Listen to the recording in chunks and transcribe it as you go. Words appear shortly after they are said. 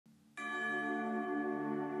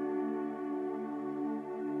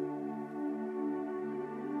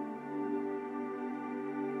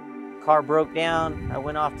Car broke down. I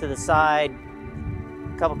went off to the side.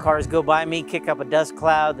 A couple cars go by me, kick up a dust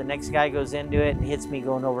cloud. The next guy goes into it and hits me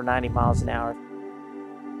going over 90 miles an hour.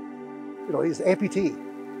 You know, he's an amputee,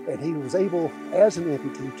 and he was able, as an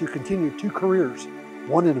amputee, to continue 2 careers,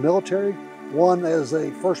 one in the military, one as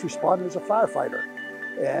a first responder, as a firefighter.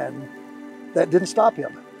 And that didn't stop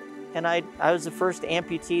him. And I was the first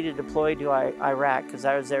amputee to deploy to Iraq because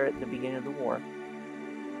I was there at the beginning of the war.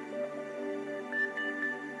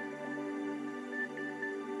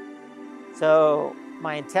 So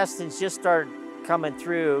my intestines just started coming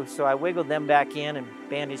through, so I wiggled them back in and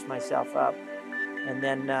bandaged myself up. And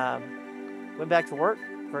then went back to work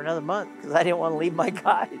for another month because I didn't want to leave my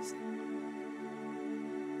guys.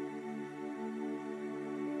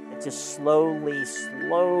 It just slowly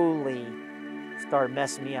started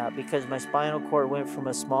messing me up because my spinal cord went from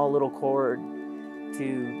a small little cord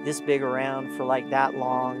to this big around for like that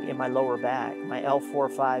long in my lower back, my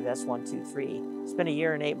L4-5 S123. Spent a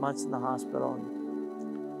year and 8 months in the hospital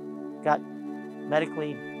and got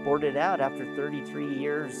medically boarded out after 33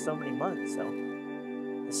 years, so many months. So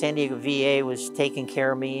the San Diego VA was taking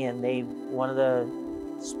care of me, and one of the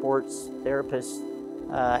sports therapists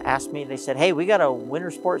asked me, they said, "Hey, we got a winter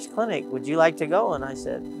sports clinic. Would you like to go?" And I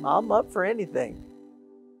said, "I'm up for anything."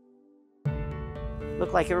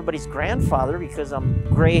 Look like everybody's grandfather because I'm a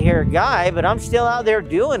gray-haired guy, but I'm still out there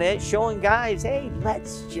doing it, showing guys, hey,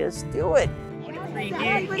 let's just do it.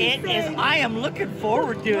 It is, I am looking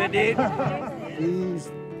forward to it, dude.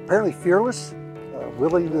 He's apparently fearless,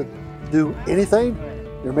 willing to do anything.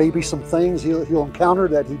 There may be some things he'll encounter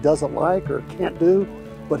that he doesn't like or can't do,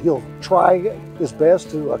 but he'll try his best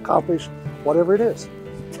to accomplish whatever it is.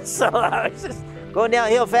 So I was just going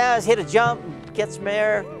downhill fast, hit a jump, get some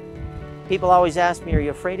air. People always ask me, are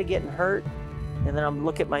you afraid of getting hurt? And then I'm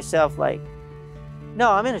looking at myself like,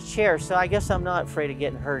 no, I'm in a chair, so I guess I'm not afraid of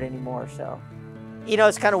getting hurt anymore. So, you know,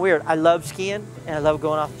 it's kind of weird. I love skiing and I love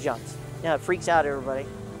going off the jumps. Yeah, it freaks out everybody,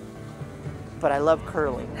 but I love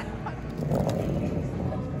curling.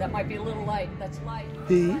 That might be a little light. That's light.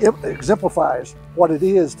 He exemplifies what it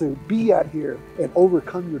is to be out here and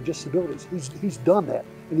overcome your disabilities. He's done that,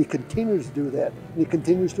 and he continues to do that, and he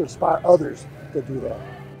continues to inspire others to do that.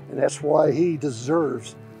 And that's why he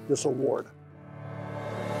deserves this award.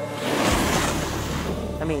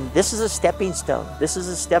 I mean, this is a stepping stone. This is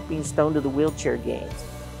a stepping stone to the wheelchair games,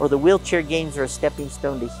 or the wheelchair games are a stepping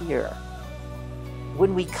stone to here.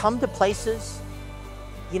 When we come to places,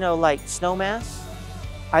 you know, like Snowmass,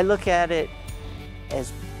 I look at it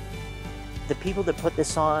as the people that put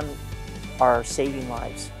this on are saving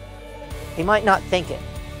lives. They might not think it,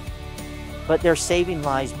 but they're saving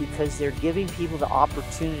lives because they're giving people the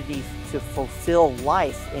opportunity to fulfill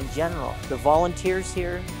life in general. The volunteers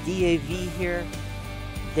here, DAV here,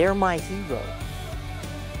 they're my hero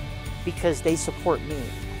because they support me.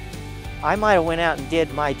 I might have went out and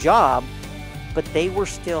did my job, but they were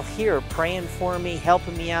still here praying for me,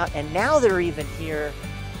 helping me out, and now they're even here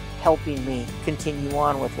helping me continue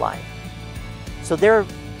on with life. So they're,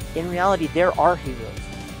 in reality, they're our heroes.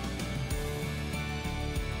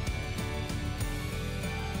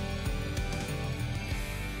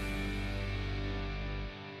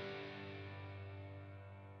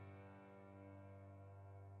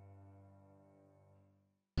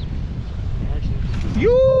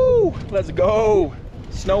 Yoo! Let's go!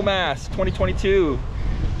 Snowmass 2022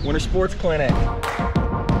 Winter Sports Clinic.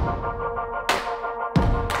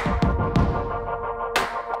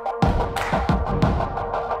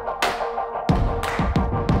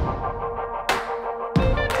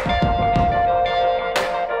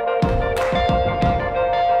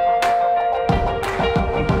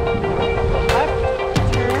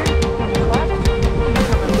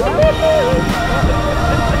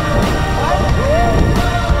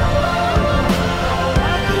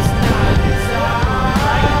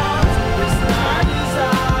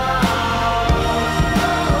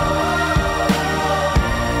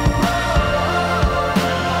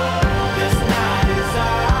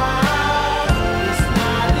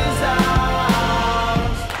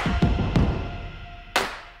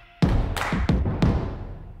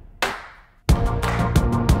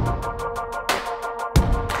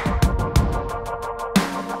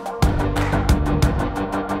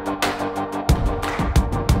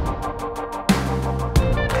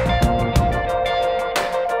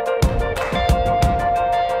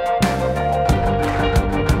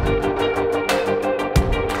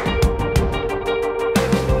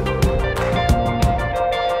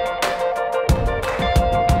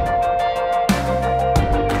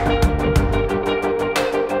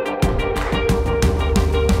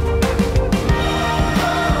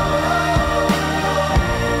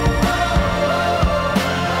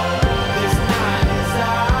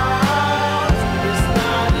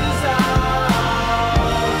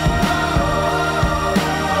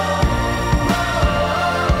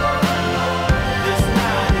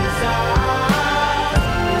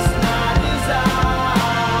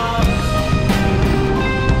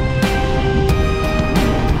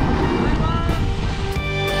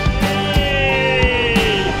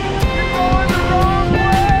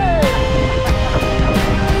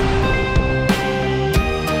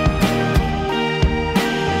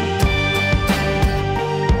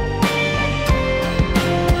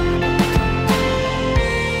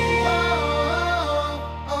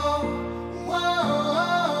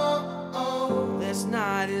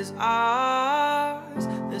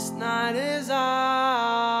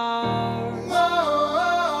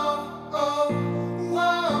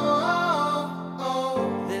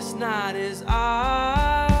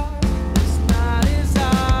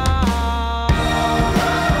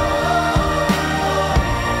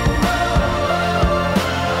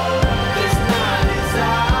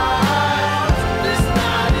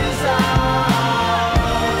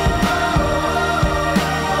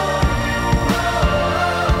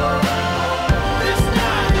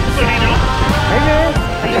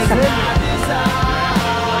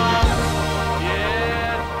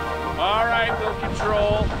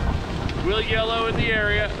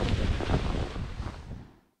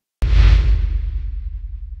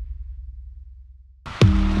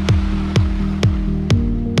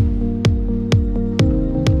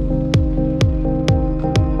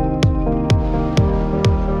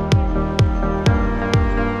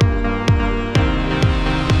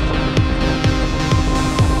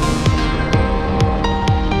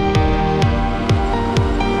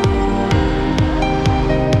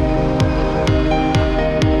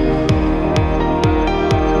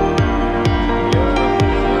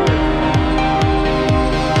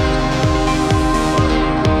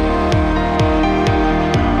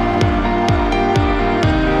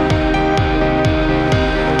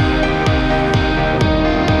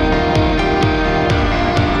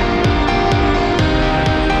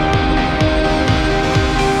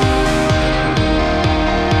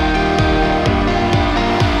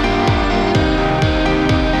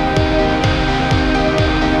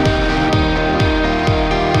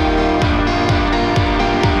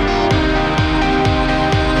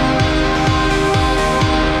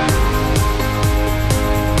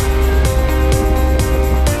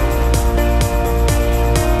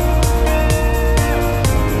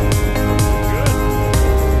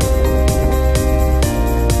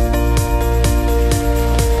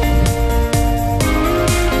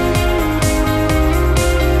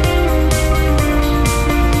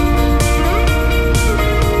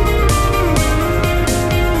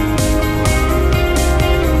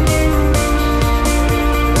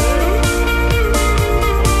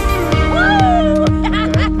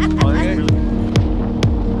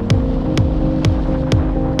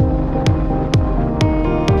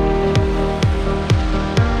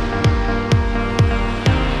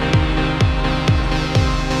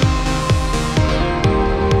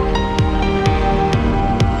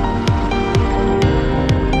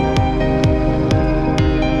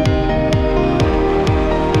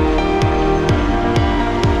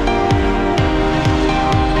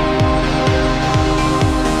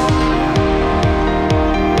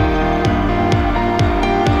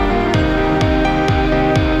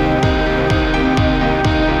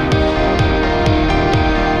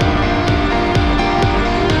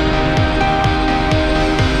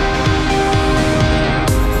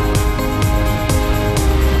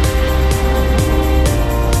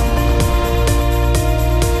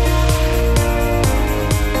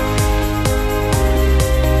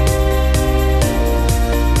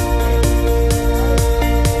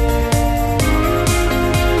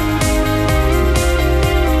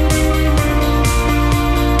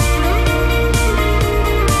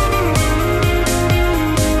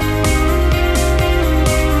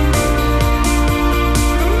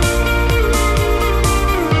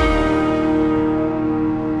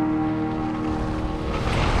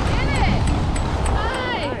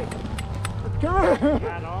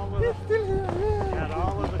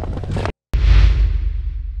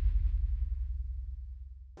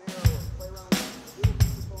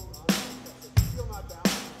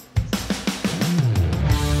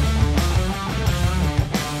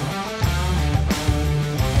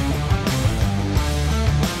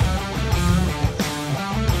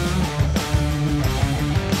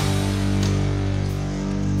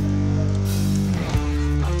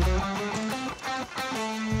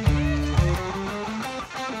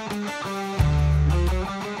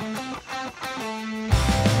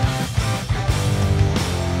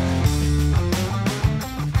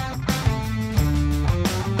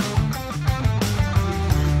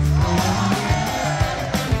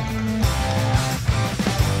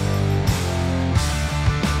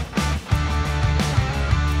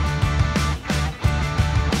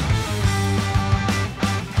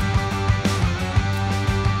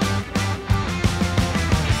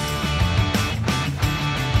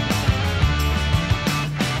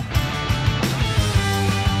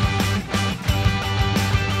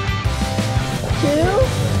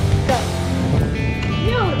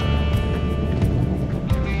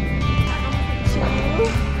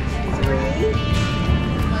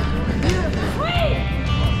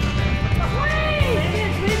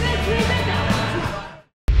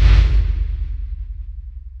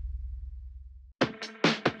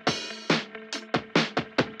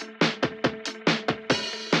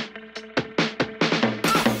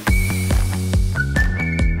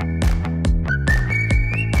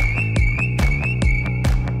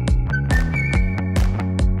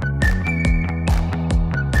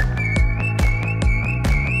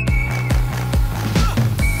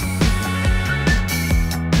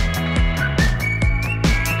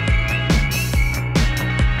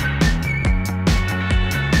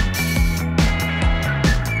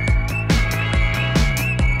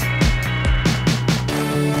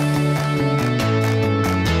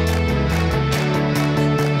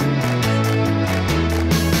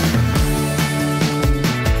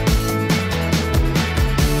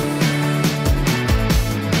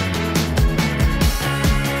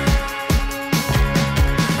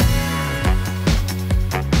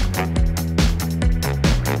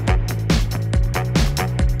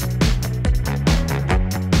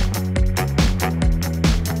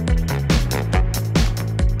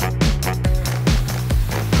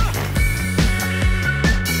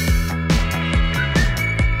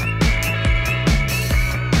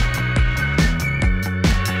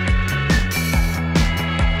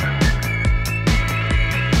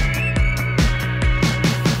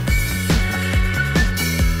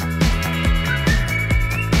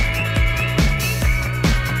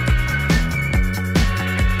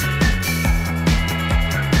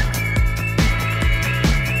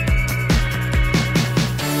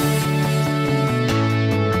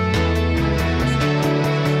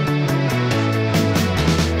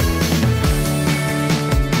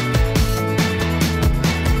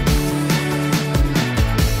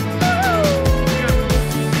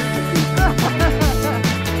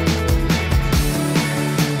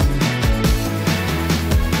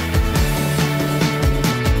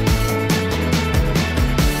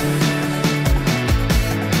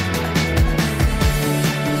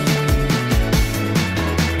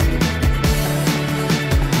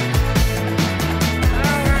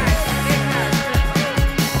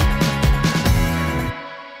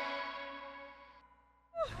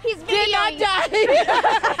 Did not die.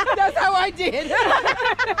 That's how I did.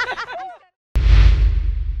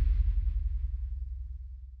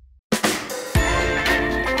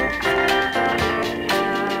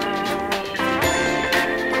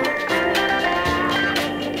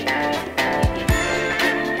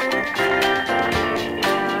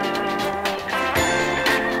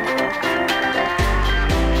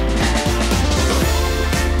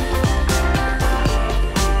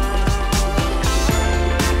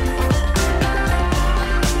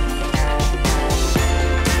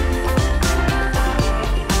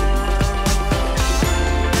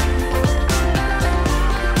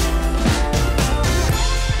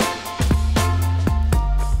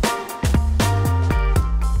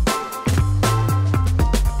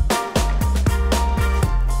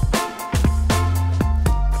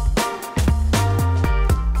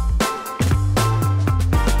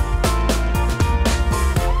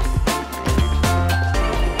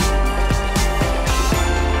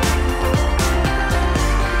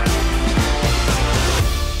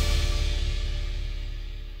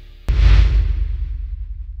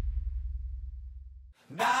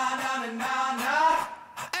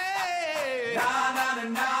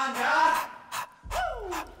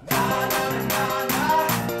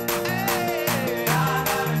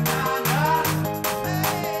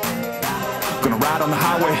 Gonna ride on the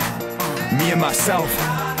highway, me and myself.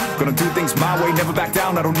 Gonna do things my way, never back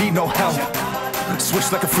down, I don't need no help.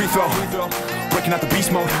 Switch like a free throw, breaking out the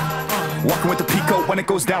beast mode. Walking with the Pico, when it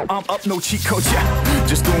goes down, I'm up, no cheat codes, yeah.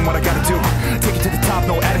 Just doing what I gotta do, take it to the top,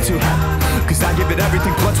 no attitude. Cause I give it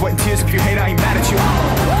everything, blood, sweat, and tears. If you hate, I ain't mad at you. The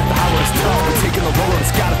highway is tough, but taking the road,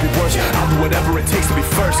 it's gotta be worse. I'll do whatever it takes to be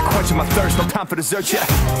first, quenching my thirst, no time for dessert, yeah.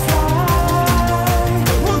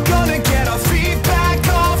 We're gonna get our feet back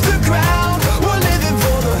off the ground. We're living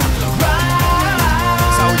for the ride.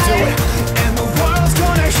 That's how we do it. And the world's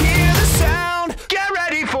gonna hear the sound. Get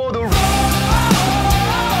ready for the road.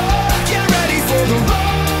 Get ready for the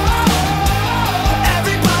road.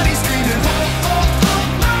 Everybody's screaming.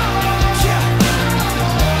 Yeah.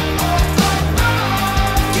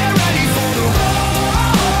 Get ready for the road.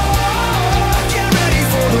 Get ready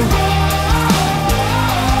for the road.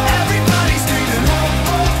 Everybody's screaming. Yeah.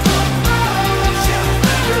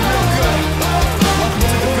 You're real good. Welcome to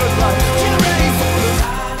the good life. Get ready for the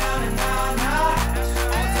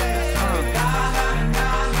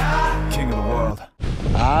king of the world.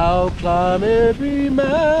 I'll climb every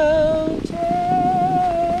mountain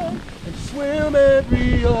and swim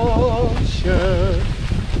every ocean.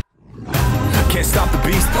 Can't stop the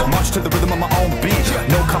beast, march to the rhythm of my own beat.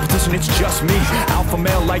 No competition, it's just me. Alpha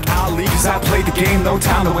male like Ali, cause I play the game, no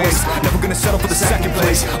time to waste. Never gonna settle for the second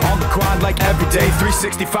place. On the grind like every day,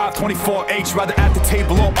 365, 24H. Rather at the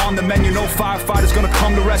table or on the menu. No firefighters gonna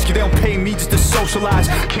come to rescue. They don't pay me just to socialize.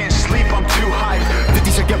 Can't sleep, I'm too hyped.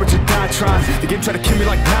 50s I get rich or die trying. The game tried to kill me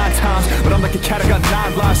like 9 times, but I'm like a cat, I got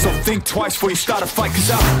 9 lives. So think twice before you start a fight, cause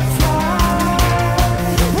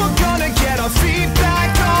we're gonna get our feet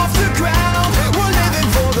back off the ground. We're living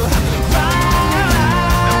for the ride.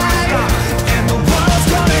 And the world's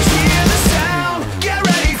gonna hear the sound. Get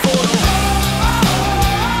ready for the road.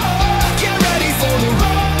 Get ready for the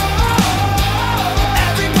road.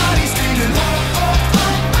 Everybody's screaming.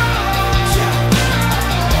 Yeah.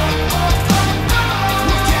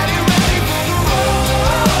 We're getting ready for the road.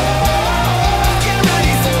 Get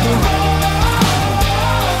ready for the road.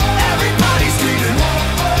 Everybody's screaming.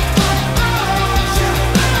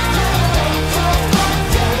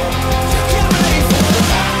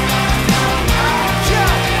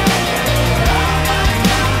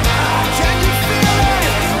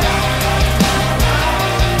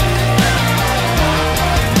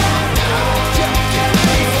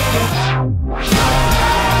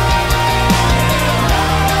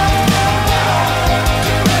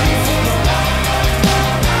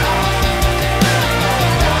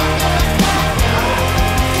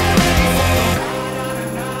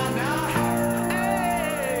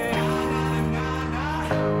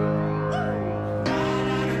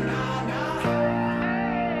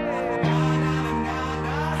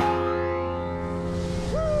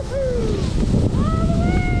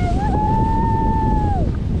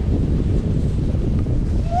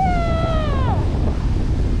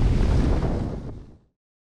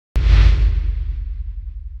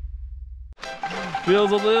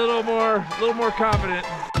 Feels a little more confident.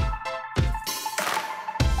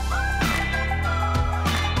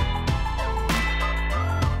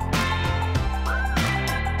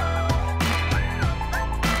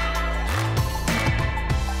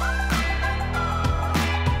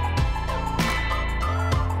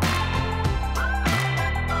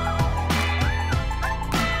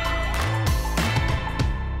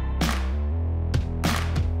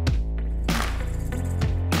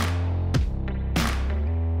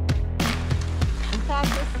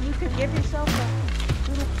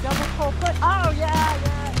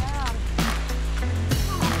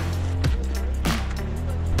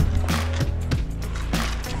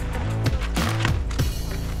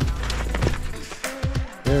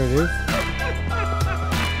 it is.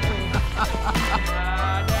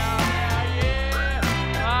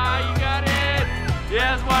 You got it.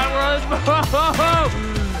 Yes, wide world.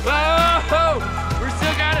 Whoa! We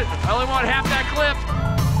still got it. I only want half that clip.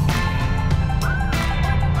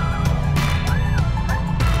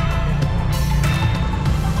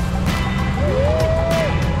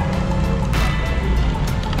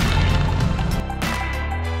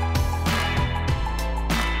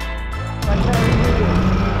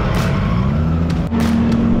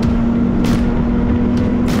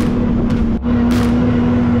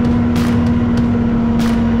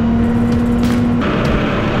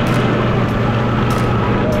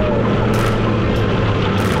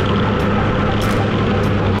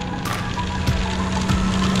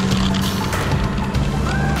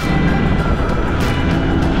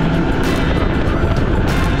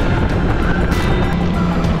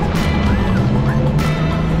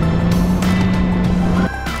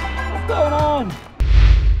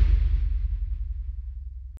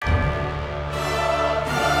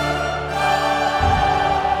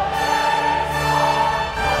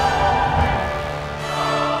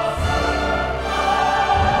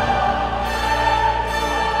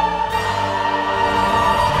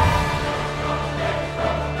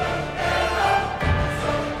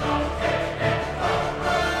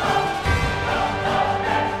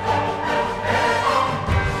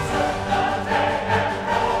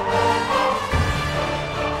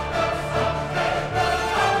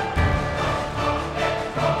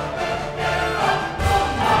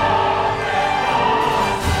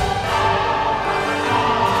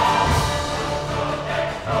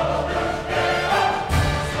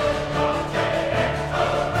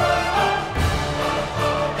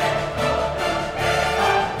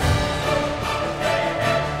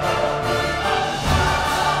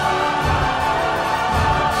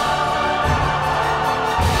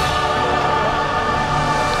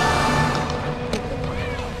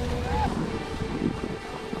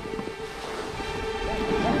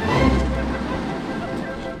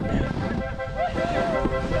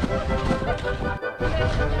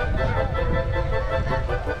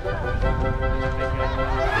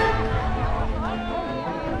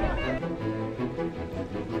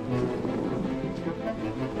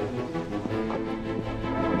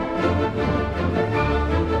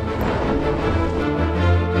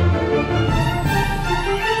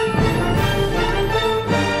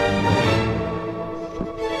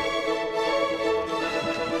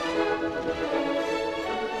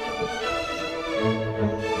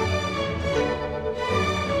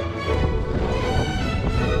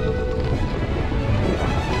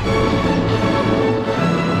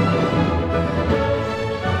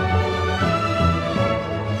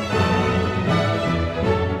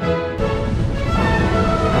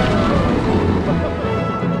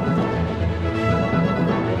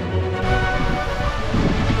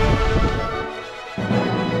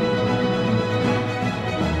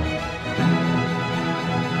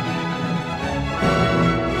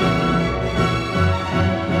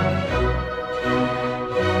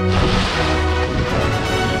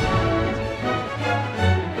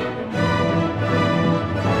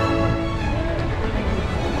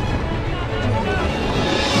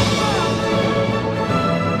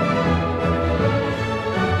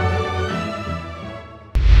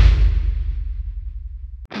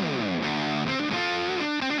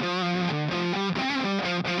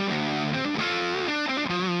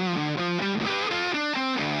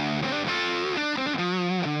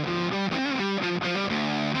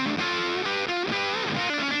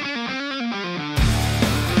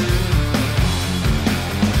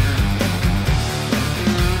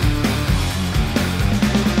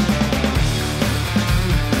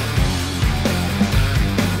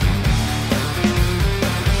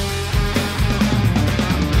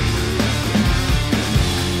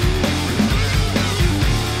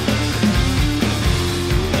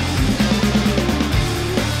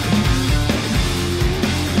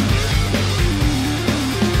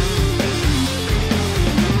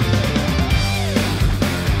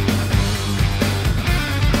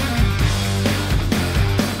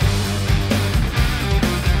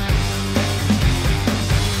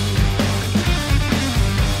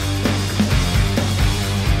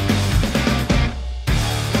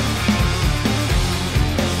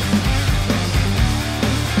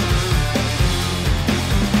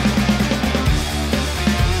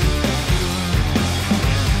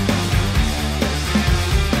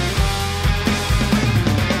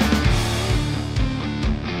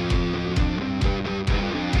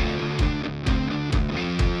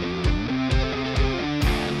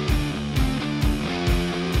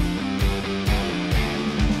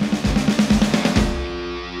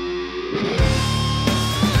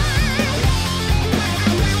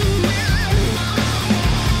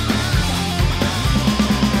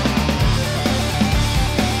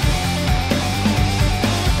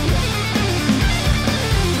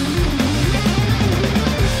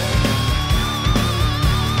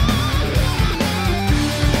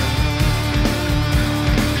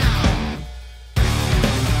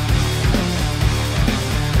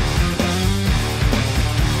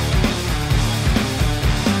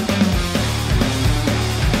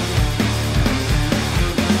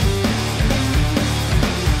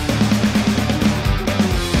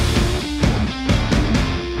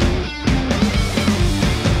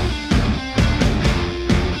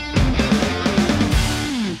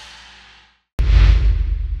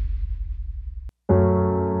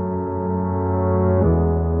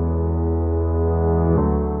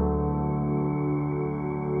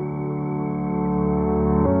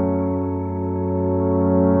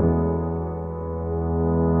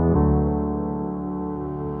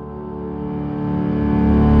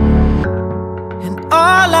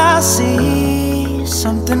 see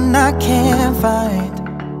something I can't find,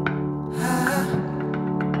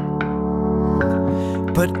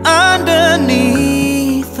 but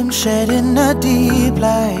underneath I'm shedding a deep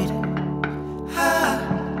light,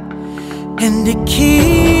 and it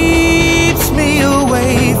keeps me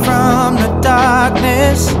away from the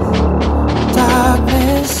darkness.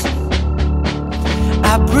 Darkness.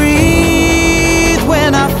 I breathe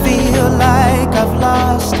when I feel like I've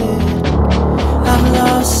lost it. I've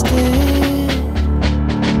lost it.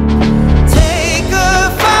 Take a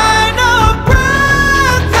final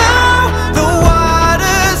breath now. The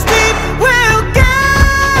water's deep, we'll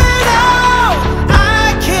get out.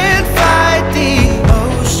 I can't fight the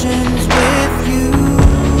oceans with you.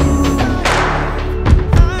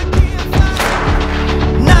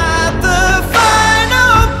 Not the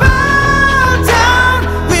final bow down.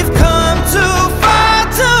 We've come too far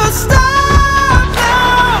to stop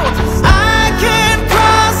now. I can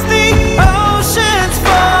cross the oceans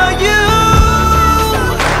for you.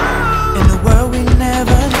 In a world we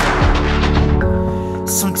never knew.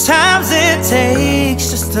 Sometimes it takes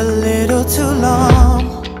just a little too long.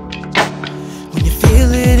 When you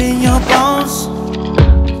feel it in your bones,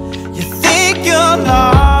 you think you're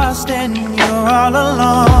lost and you're all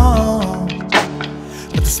alone,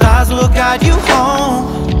 but the stars will guide you home.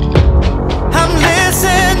 I'm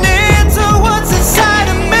listening to what's inside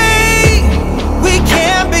of me. We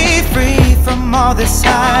can't be free from all this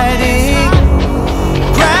hiding.